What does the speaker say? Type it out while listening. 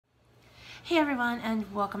Hey everyone,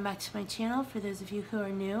 and welcome back to my channel. For those of you who are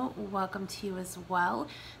new, welcome to you as well.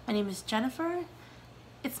 My name is Jennifer.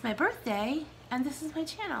 It's my birthday and this is my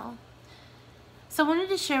channel. So I wanted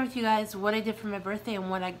to share with you guys what I did for my birthday and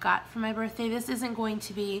what I got for my birthday. This isn't going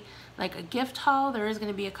to be like a gift haul. There is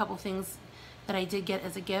going to be a couple things that I did get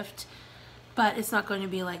as a gift, but it's not going to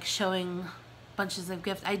be like showing bunches of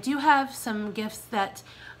gifts. I do have some gifts that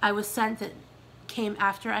I was sent that came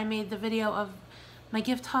after I made the video of my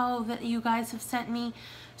gift haul that you guys have sent me.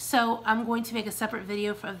 So I'm going to make a separate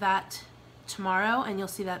video for that tomorrow, and you'll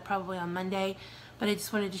see that probably on Monday. But I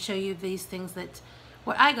just wanted to show you these things that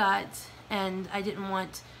what I got, and I didn't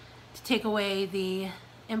want to take away the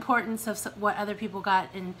importance of what other people got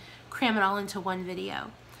and cram it all into one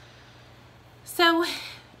video. So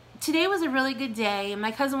today was a really good day, and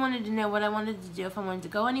my cousin wanted to know what I wanted to do, if I wanted to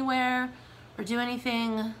go anywhere or do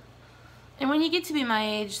anything. And when you get to be my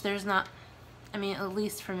age, there's not, I mean, at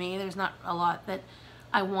least for me, there's not a lot that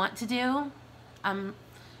I want to do.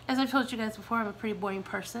 As I've told you guys before, I'm a pretty boring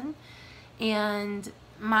person, and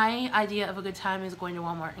my idea of a good time is going to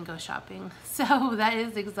Walmart and go shopping. So that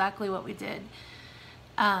is exactly what we did.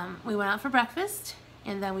 We went out for breakfast,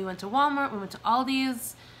 and then we went to Walmart, we went to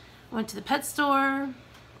Aldi's, went to the pet store.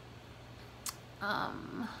 I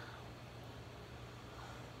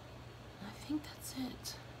think that's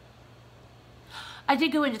it. I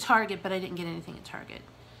did go into Target, but I didn't get anything at Target.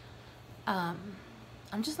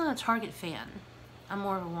 I'm just not a Target fan. I'm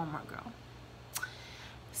more of a Walmart girl.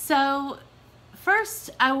 So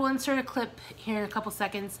first, I will insert a clip here in a couple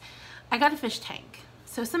seconds. I got a fish tank.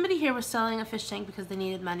 So somebody here was selling a fish tank because they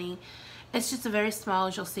needed money. It's just a very small,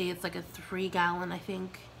 as you'll see, it's like a 3-gallon, I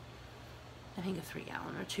think a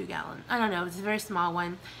 3-gallon or 2-gallon. I don't know, it's a very small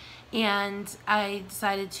one. And I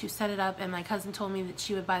decided to set it up, and my cousin told me that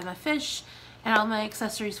she would buy my fish and all my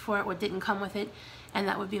accessories for it, what didn't come with it, and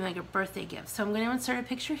that would be my birthday gift. So I'm going to insert a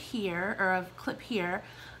picture here, or a clip here,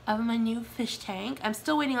 of my new fish tank. I'm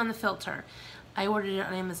still waiting on the filter. I ordered it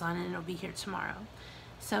on Amazon and it'll be here tomorrow.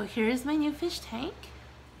 So here's my new fish tank.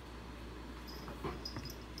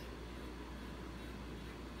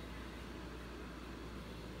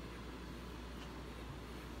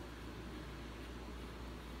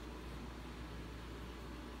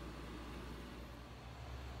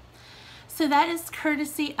 So that is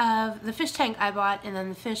courtesy of the fish tank I bought, and then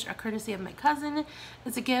the fish are courtesy of my cousin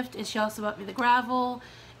as a gift, and she also bought me the gravel,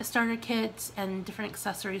 a starter kit, and different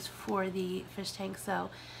accessories for the fish tank. So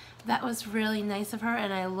that was really nice of her,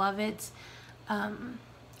 and I love it. I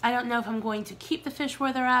don't know if I'm going to keep the fish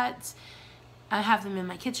where they're at. I have them in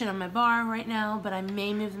my kitchen on my bar right now, but I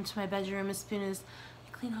may move them to my bedroom as soon as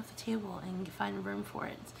I clean off the table and find room for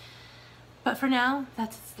it. But for now,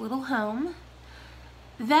 that's its little home.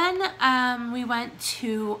 Then we went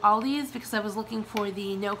to Aldi's because I was looking for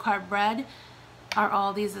the no-carb bread. Our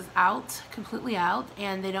Aldi's is out, completely out,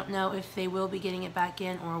 and they don't know if they will be getting it back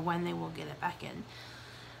in or when they will get it back in.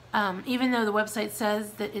 Even though the website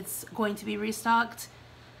says that it's going to be restocked,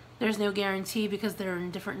 there's no guarantee because they're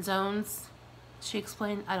in different zones. She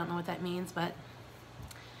explained. I don't know what that means, but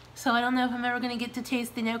so I don't know if I'm ever going to get to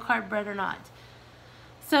taste the no-carb bread or not.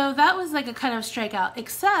 So that was like a kind of strikeout,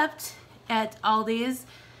 except at Aldi's,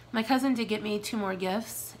 my cousin did get me 2 more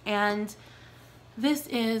gifts, and this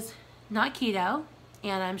is not keto,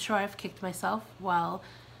 and I'm sure I've kicked myself while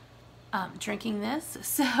drinking this,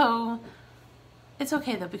 so it's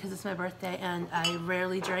okay though because it's my birthday and I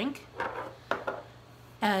rarely drink.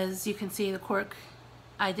 As you can see, the cork,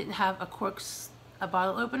 I didn't have a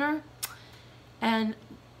bottle opener, and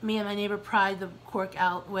me and my neighbor pried the cork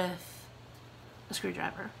out with a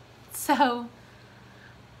screwdriver. So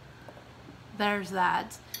there's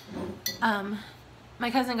that.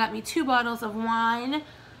 My cousin got me 2 bottles of wine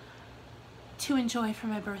to enjoy for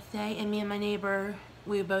my birthday, and me and my neighbor,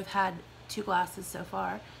 we both had 2 glasses so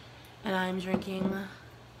far, and I'm drinking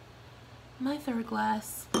my 3rd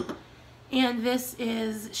glass. And this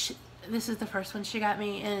is the first one she got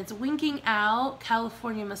me, and it's Winking Owl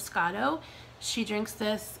California Moscato. She drinks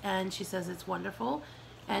this and she says it's wonderful,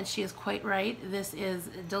 and she is quite right. This is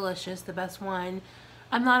delicious, the best wine.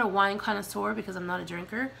 I'm not a wine connoisseur because I'm not a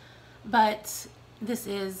drinker, but this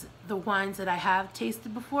is the wines that I have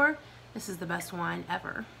tasted before. This is the best wine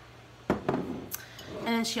ever. And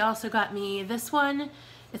then she also got me this one.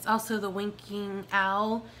 It's also the Winking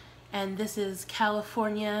Owl, and this is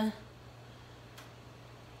California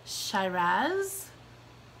Shiraz.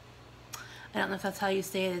 I don't know if that's how you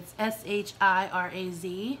say it. It's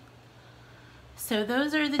S-H-I-R-A-Z. So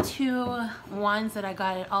those are the 2 wines that I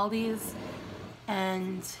got at Aldi's.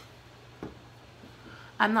 And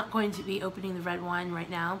I'm not going to be opening the red wine right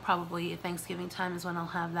now. Probably at Thanksgiving time is when I'll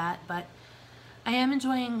have that. But I am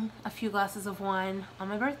enjoying a few glasses of wine on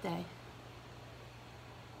my birthday.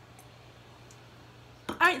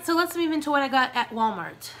 Alright, so let's move into what I got at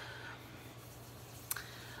Walmart.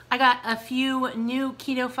 I got a few new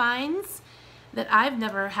keto finds that I've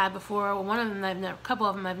never had before. One of them a couple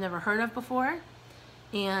of them I've never heard of before.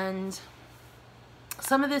 And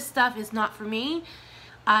some of this stuff is not for me.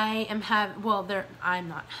 I'm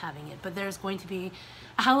not having it, but there's going to be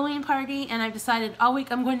a Halloween party, and I've decided all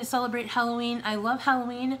week I'm going to celebrate Halloween. I love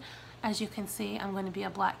Halloween. As you can see, I'm going to be a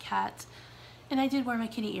black cat. And I did wear my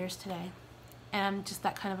kitty ears today. And I'm just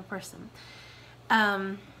that kind of a person.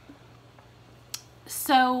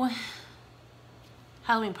 So,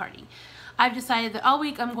 Halloween party. I've decided that all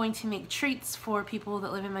week I'm going to make treats for people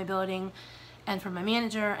that live in my building and for my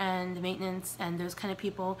manager and the maintenance and those kind of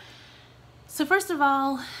people. So first of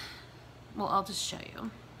all, well, I'll just show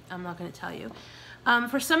you. I'm not going to tell you.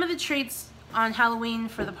 For some of the treats on Halloween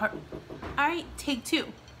for the party. Alright, take two.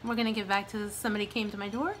 We're going to give back to somebody who came to my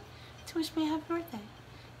door to wish me a happy birthday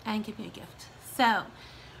and give me a gift. So,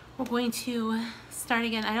 we're going to start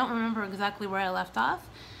again. I don't remember exactly where I left off,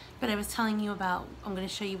 but I was telling you about, I'm going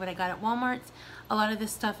to show you what I got at Walmart. A lot of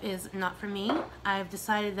this stuff is not for me. I've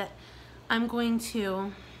decided that I'm going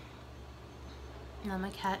to, now my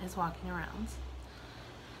cat is walking around.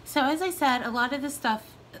 So as I said, a lot of this stuff,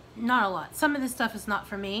 not a lot, some of this stuff is not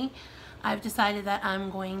for me. I've decided that I'm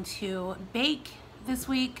going to bake this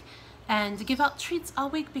week and give out treats all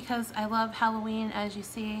week because I love Halloween. As you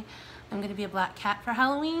see, I'm going to be a black cat for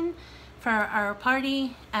Halloween for our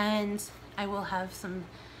party, and I will have some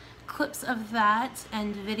clips of that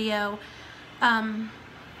and video.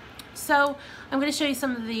 So I'm going to show you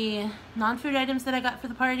some of the non-food items that I got for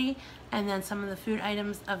the party, and then some of the food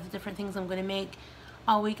items of the different things I'm going to make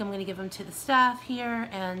all week. I'm going to give them to the staff here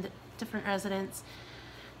and different residents.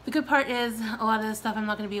 The good part is a lot of this stuff I'm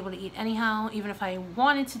not going to be able to eat anyhow. Even if I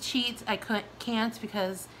wanted to cheat, I can't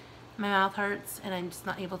because my mouth hurts and I'm just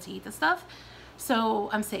not able to eat the stuff. So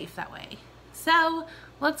I'm safe that way. So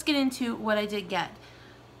let's get into what I did get.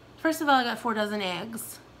 First of all, I got 4 dozen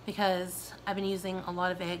eggs because I've been using a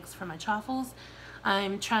lot of eggs for my chaffles.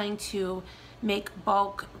 I'm trying to make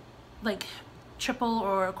bulk, like triple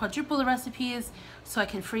or quadruple the recipes so I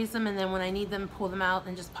can freeze them, and then when I need them, pull them out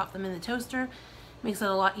and just pop them in the toaster. Makes it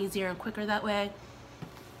a lot easier and quicker that way.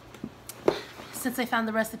 Since I found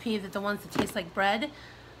the recipe that the ones that taste like bread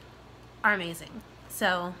are amazing.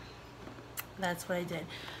 So that's what I did.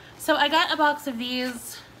 So I got a box of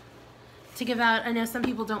these to give out. I know some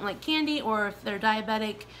people don't like candy, or if they're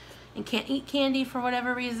diabetic and can't eat candy for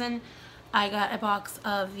whatever reason. I got a box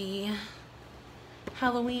of the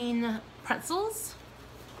Halloween pretzels.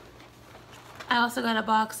 I also got a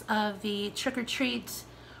box of the Trick or Treat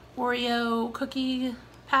Oreo cookie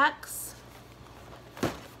packs.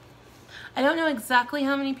 I don't know exactly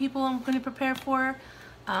how many people I'm going to prepare for.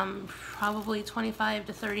 Probably 25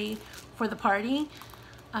 to 30 for the party.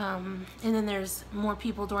 And then there's more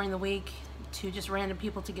people during the week, to just random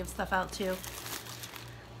people to give stuff out to.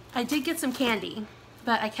 I did get some candy,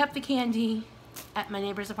 but I kept the candy at my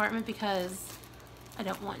neighbor's apartment because I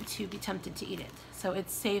don't want to be tempted to eat it. So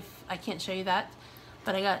it's safe. I can't show you that,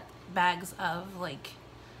 but I got bags of like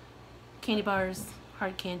candy bars,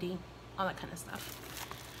 hard candy, all that kind of stuff.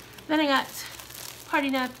 Then I got party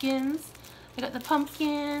napkins. I got the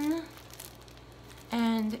pumpkin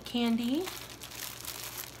and candy.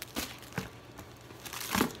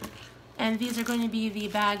 And these are going to be the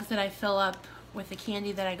bags that I fill up with the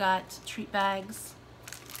candy that I got, treat bags.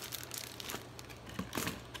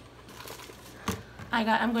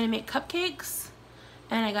 I'm going to make cupcakes,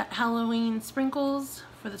 and I got Halloween sprinkles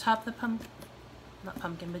for the top of the not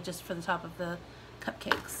pumpkin, but just for the top of the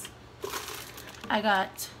cupcakes. I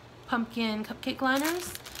got pumpkin cupcake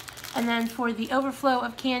liners, and then for the overflow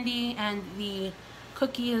of candy and the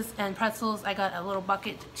cookies and pretzels, I got a little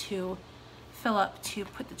bucket to fill up to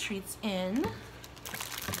put the treats in.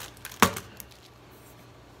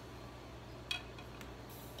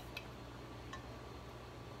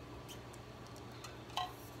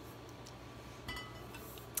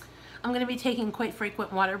 I'm going to be taking quite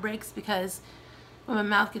frequent water breaks because when my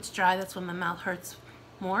mouth gets dry, that's when my mouth hurts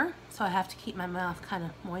more. So I have to keep my mouth kind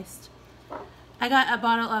of moist. I got a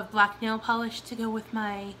bottle of black nail polish to go with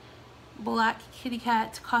my black kitty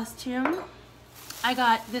cat costume.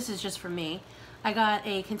 This is just for me, I got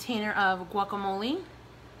a container of guacamole.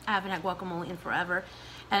 I haven't had guacamole in forever.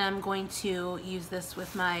 And I'm going to use this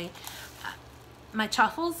with my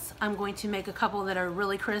chaffles. I'm going to make a couple that are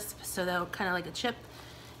really crisp, so they're kind of like a chip,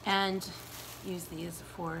 and use these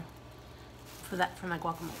for my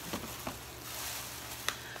guacamole.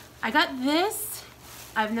 I got this.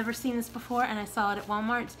 I've never seen this before, and I saw it at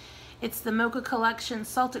Walmart. It's the Mocha Collection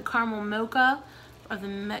Salted Caramel Mocha of the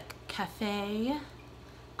McCafe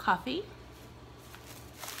Coffee.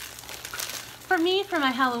 For me, for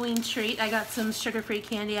my Halloween treat, I got some sugar-free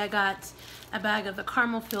candy. I got a bag of the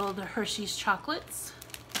caramel-filled Hershey's chocolates.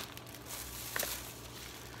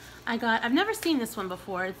 I've never seen this one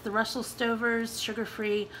before. It's the Russell Stover's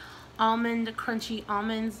sugar-free almond crunchy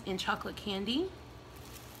almonds in chocolate candy.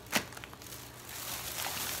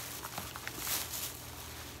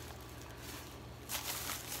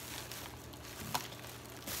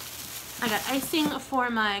 I got icing for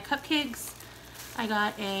my cupcakes. I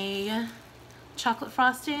got a chocolate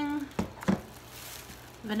frosting,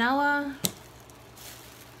 vanilla,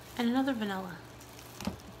 and another vanilla.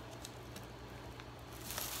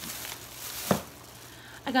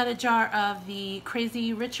 I got a jar of the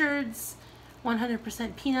Crazy Richards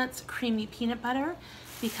 100% peanuts creamy peanut butter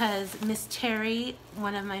because Miss Terry,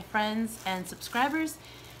 one of my friends and subscribers,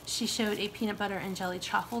 she showed a peanut butter and jelly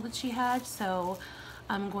truffle that she had, so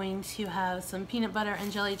I'm going to have some peanut butter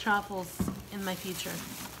and jelly truffles in my future.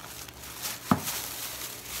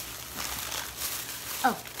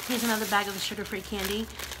 Oh, here's another bag of the sugar-free candy.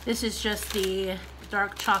 This is just the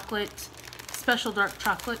dark chocolate, special dark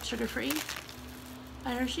chocolate sugar-free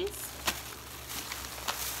by Hershey's.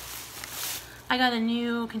 I got a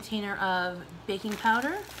new container of baking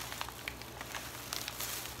powder.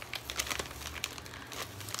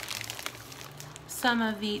 Some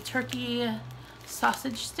of the turkey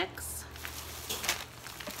sausage sticks.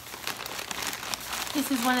 This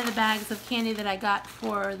is one of the bags of candy that I got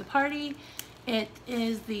for the party. It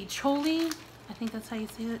is the Choli, I think that's how you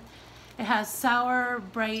say it. It has sour,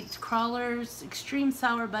 bright crawlers, extreme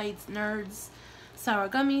sour bites, nerds, sour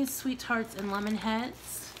gummies, sweethearts, and lemon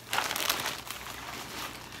heads.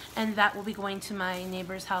 And that will be going to my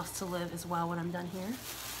neighbor's house to live as well when I'm done here.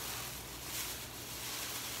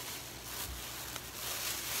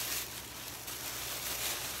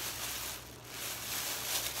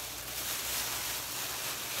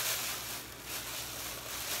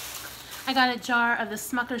 I got a jar of the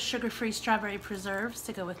Smucker's sugar-free strawberry preserves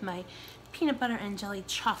to go with my peanut butter and jelly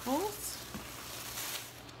truffles.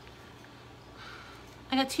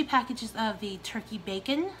 I got 2 packages of the turkey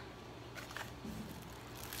bacon.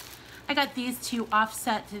 I got these to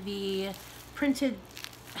offset the printed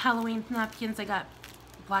Halloween napkins. I got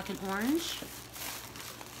black and orange.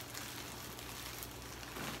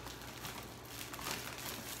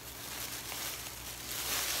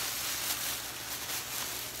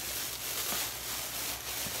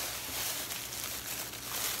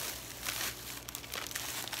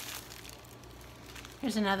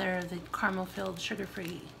 Here's another of the caramel-filled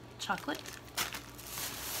sugar-free chocolate.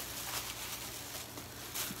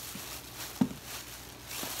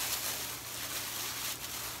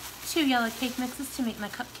 Two yellow cake mixes to make my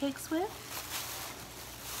cupcakes with.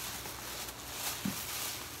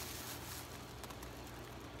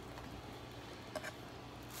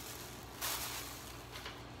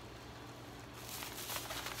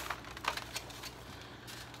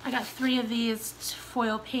 I got 3 of these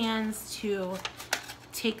foil pans to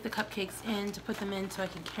take the cupcakes in, to put them in so I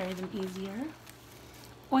can carry them easier.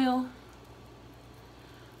 Oil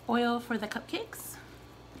for the cupcakes.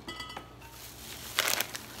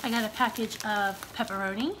 I got a package of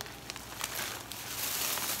pepperoni.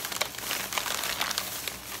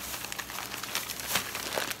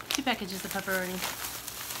 Two packages of pepperoni.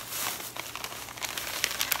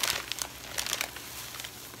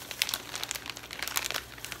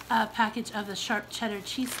 A package of the sharp cheddar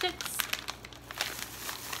cheese sticks.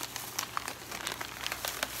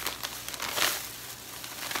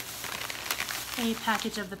 A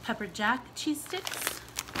package of the pepper jack cheese sticks.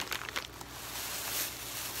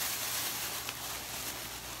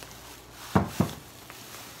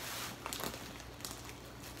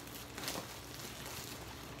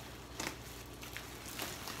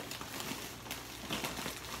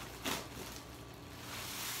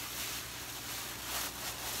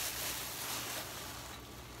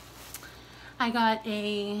 I got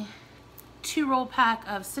a 2-roll pack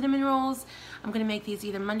of cinnamon rolls. I'm going to make these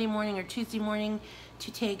either Monday morning or Tuesday morning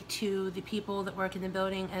to take to the people that work in the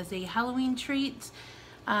building as a Halloween treat.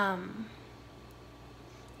 Either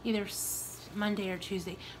Monday or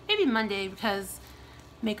Tuesday. Maybe Monday, because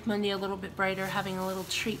make Monday a little bit brighter, having a little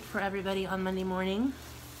treat for everybody on Monday morning.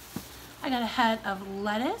 I got a head of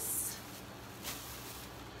lettuce.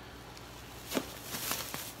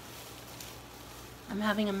 I'm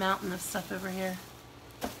having a mountain of stuff over here.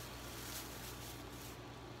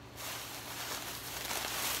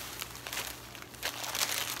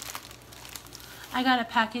 I I got a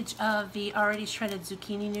package of the already shredded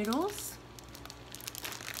zucchini noodles.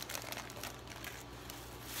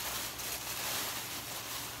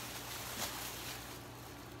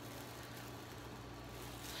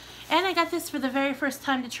 And I got this for the very first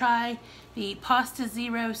time to try, the Pasta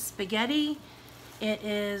Zero spaghetti. It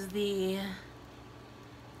is the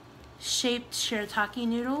shaped shirataki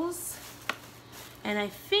noodles. And I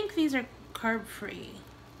think these are carb-free.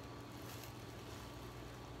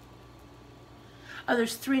 Oh,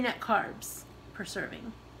 there's 3 net carbs per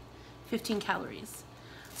serving, 15 calories.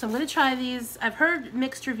 So I'm gonna try these. I've heard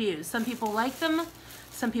mixed reviews. Some people like them,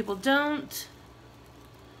 some people don't.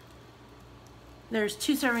 There's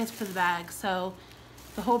 2 servings per the bag, so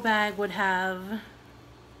the whole bag would have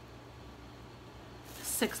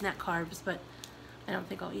 6 net carbs, but I don't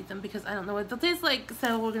think I'll eat them because I don't know what they'll taste like.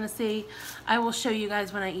 So we're gonna see. I will show you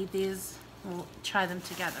guys when I eat these. We'll try them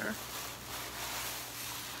together.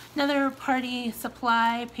 Another Party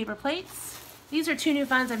Supply paper plates. These are 2 new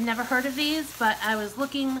finds. I've never heard of these, but I was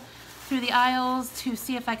looking through the aisles to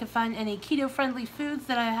see if I could find any keto-friendly foods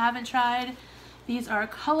that I haven't tried. These are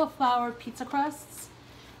cauliflower pizza crusts,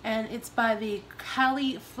 and it's by the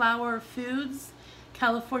Cauliflower Foods,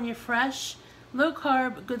 California Fresh, low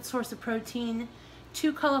carb, good source of protein.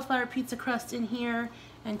 2 cauliflower pizza crusts in here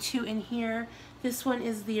and 2 in here. This one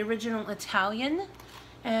is the original Italian,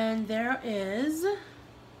 and there is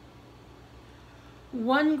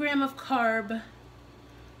 1 gram of carb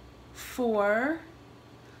for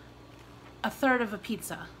 1/3 of a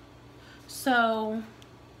pizza. So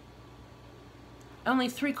only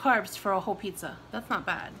 3 carbs for a whole pizza. That's not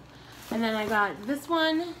bad. And then I got this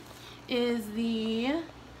one is the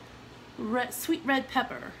sweet red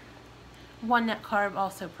pepper. 1 net carb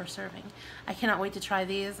also per serving. I cannot wait to try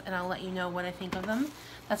these, and I'll let you know what I think of them.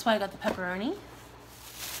 That's why I got the pepperoni.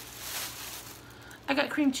 I got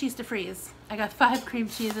cream cheese to freeze. I got 5 cream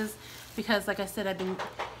cheeses because, like I said, I've been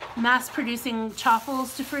mass producing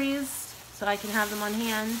chaffles to freeze so I can have them on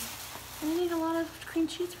hand. And you need a lot of cream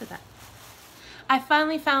cheese for that. I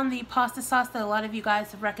finally found the pasta sauce that a lot of you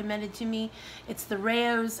guys have recommended to me. It's the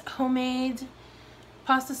Rao's homemade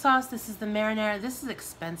pasta sauce. This is the marinara. This is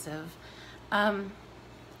expensive.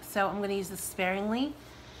 So I'm going to use this sparingly.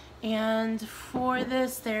 And for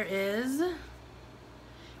this, there is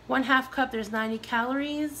 1/2 cup. There's 90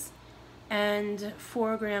 calories and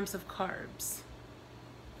 4 grams of carbs.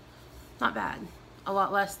 Not bad. A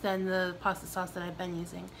lot less than the pasta sauce that I've been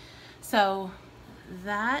using. So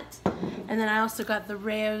that, and then I also got the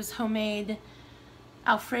Rao's homemade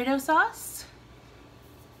Alfredo sauce,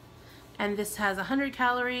 and this has 100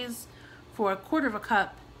 calories for 1/4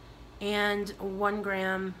 cup and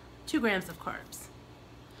 2 grams of carbs.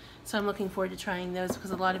 So I'm looking forward to trying those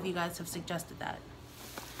because a lot of you guys have suggested that.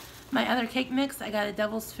 My other cake mix, I got a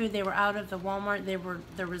Devil's Food. They were out of the Walmart.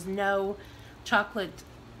 There was no chocolate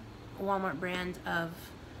Walmart brand of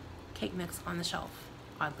cake mix on the shelf,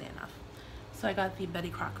 oddly enough. So I got the Betty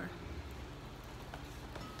Crocker.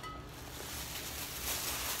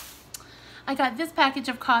 I got this package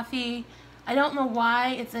of coffee. I don't know why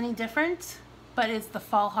it's any different, but it's the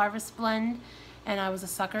Fall Harvest blend, and I was a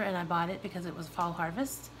sucker and I bought it because it was Fall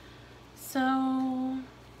Harvest. So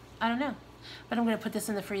I don't know, but I'm going to put this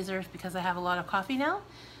in the freezer because I have a lot of coffee now,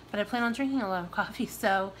 but I plan on drinking a lot of coffee,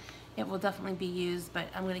 so it will definitely be used, but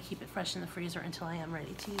I'm going to keep it fresh in the freezer until I am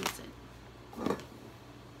ready to use it.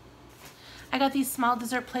 I got these small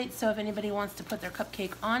dessert plates, so if anybody wants to put their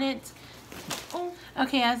cupcake on it. Oh,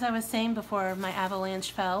 okay, as I was saying before my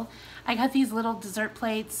avalanche fell, I got these little dessert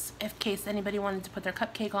plates in case anybody wanted to put their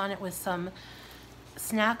cupcake on it with some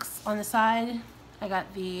snacks on the side. I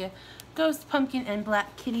got the Ghost Pumpkin and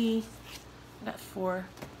Black Kitty. I got 4.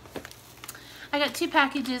 I got 2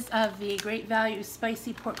 packages of the Great Value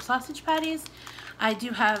Spicy Pork Sausage Patties. I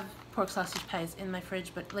do have pork sausage patties in my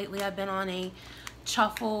fridge, but lately I've been on a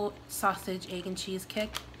truffle sausage, egg, and cheese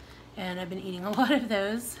kick, and I've been eating a lot of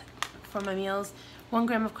those for my meals. 1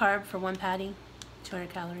 gram of carb for 1 patty, 200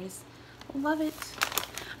 calories. Love it.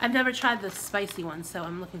 I've never tried the spicy one, so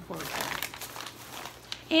I'm looking forward to that.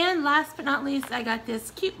 And last but not least, I got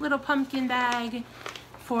this cute little pumpkin bag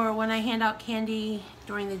for when I hand out candy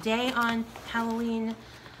during the day on Halloween.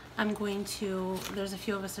 There's a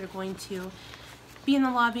few of us that are going to be in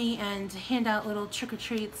the lobby and hand out little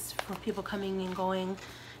trick-or-treats for people coming and going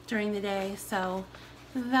during the day. So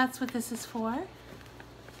that's what this is for.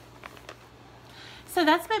 So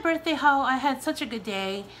that's my birthday haul. I had such a good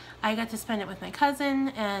day. I got to spend it with my cousin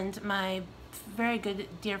and my very good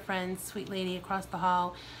dear friend, sweet lady across the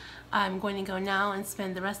hall. I'm going to go now and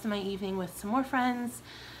spend the rest of my evening with some more friends.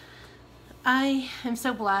 I am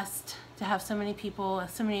so blessed to have so many people,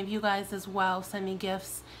 so many of you guys as well, send me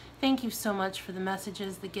gifts. Thank you so much for the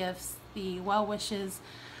messages, the gifts, the well wishes.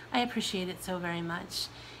 I appreciate it so very much.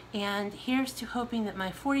 And here's to hoping that my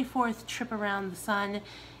 44th trip around the sun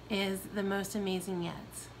is the most amazing yet.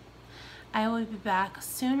 I will be back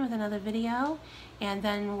soon with another video, and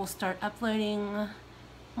then we'll start uploading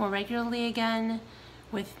more regularly again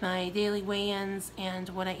with my daily weigh-ins and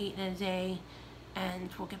what I eat in a day, and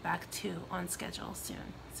we'll get back to on schedule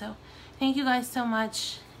soon. So thank you guys so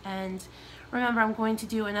much, and remember, I'm going to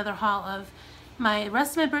do another haul of my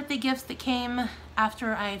rest of my birthday gifts that came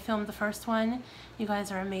after I filmed the first one. You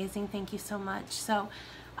guys are amazing. Thank you so much. So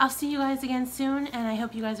I'll see you guys again soon, and I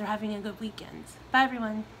hope you guys are having a good weekend. Bye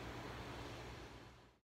everyone.